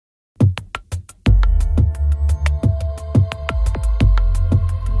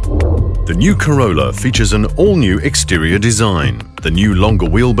The new Corolla features an all-new exterior design. The new longer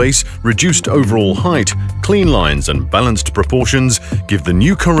wheelbase, reduced overall height, clean lines and balanced proportions give the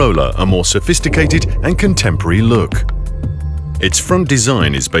new Corolla a more sophisticated and contemporary look. Its front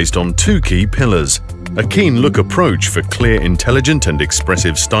design is based on two key pillars: a keen-look approach for clear, intelligent and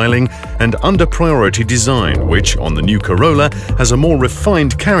expressive styling, and under-priority design, which, on the new Corolla, has a more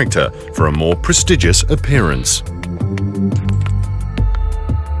refined character for a more prestigious appearance.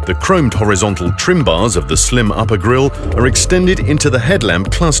 The chromed horizontal trim bars of the slim upper grille are extended into the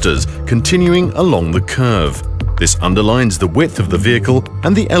headlamp clusters, continuing along the curve. This underlines the width of the vehicle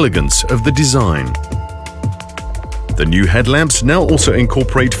and the elegance of the design. The new headlamps now also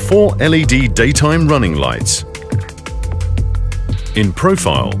incorporate 4 LED daytime running lights. In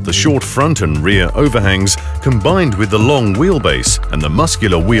profile, the short front and rear overhangs, combined with the long wheelbase and the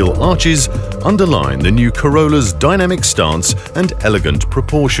muscular wheel arches, underline the new Corolla's dynamic stance and elegant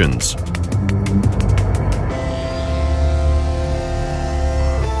proportions.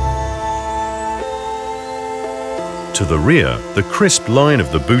 To the rear, the crisp line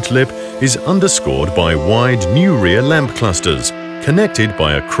of the boot lip is underscored by wide new rear lamp clusters, connected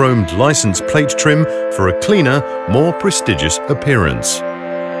by a chromed license plate trim for a cleaner, more prestigious appearance.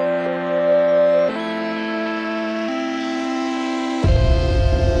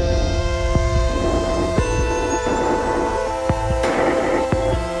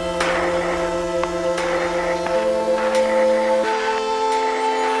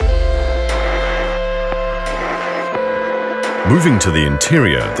 Moving to the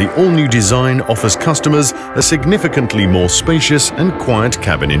interior, the all-new design offers customers a significantly more spacious and quiet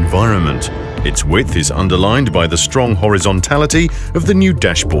cabin environment. Its width is underlined by the strong horizontality of the new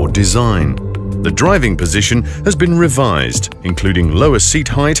dashboard design. The driving position has been revised, including lower seat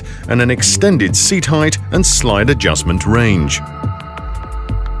height and an extended seat height and slide adjustment range.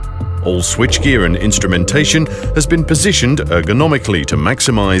 All switchgear and instrumentation has been positioned ergonomically to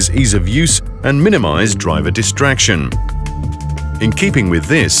maximize ease of use and minimize driver distraction. In keeping with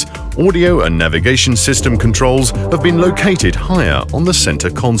this, audio and navigation system controls have been located higher on the center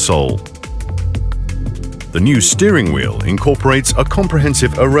console. The new steering wheel incorporates a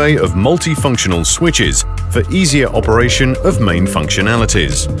comprehensive array of multifunctional switches for easier operation of main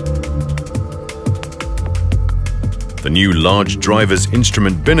functionalities. The new large driver's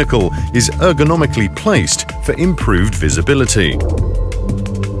instrument binnacle is ergonomically placed for improved visibility.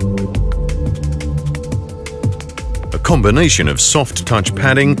 A combination of soft touch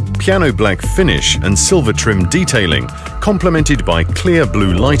padding, piano black finish and silver trim detailing, complemented by clear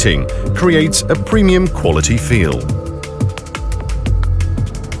blue lighting, creates a premium quality feel.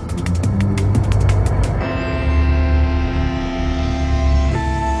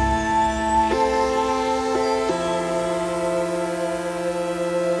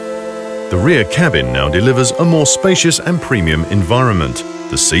 The rear cabin now delivers a more spacious and premium environment.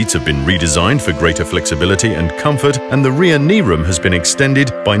 The seats have been redesigned for greater flexibility and comfort, and the rear knee room has been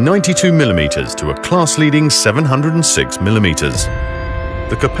extended by 92mm to a class-leading 706mm.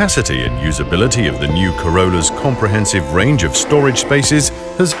 The capacity and usability of the new Corolla's comprehensive range of storage spaces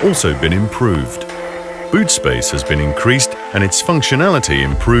has also been improved. Boot space has been increased and its functionality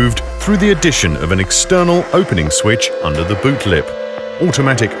improved through the addition of an external opening switch under the boot lip,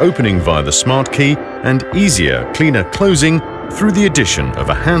 automatic opening via the smart key, and easier, cleaner closing through the addition of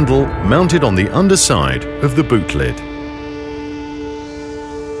a handle mounted on the underside of the boot lid.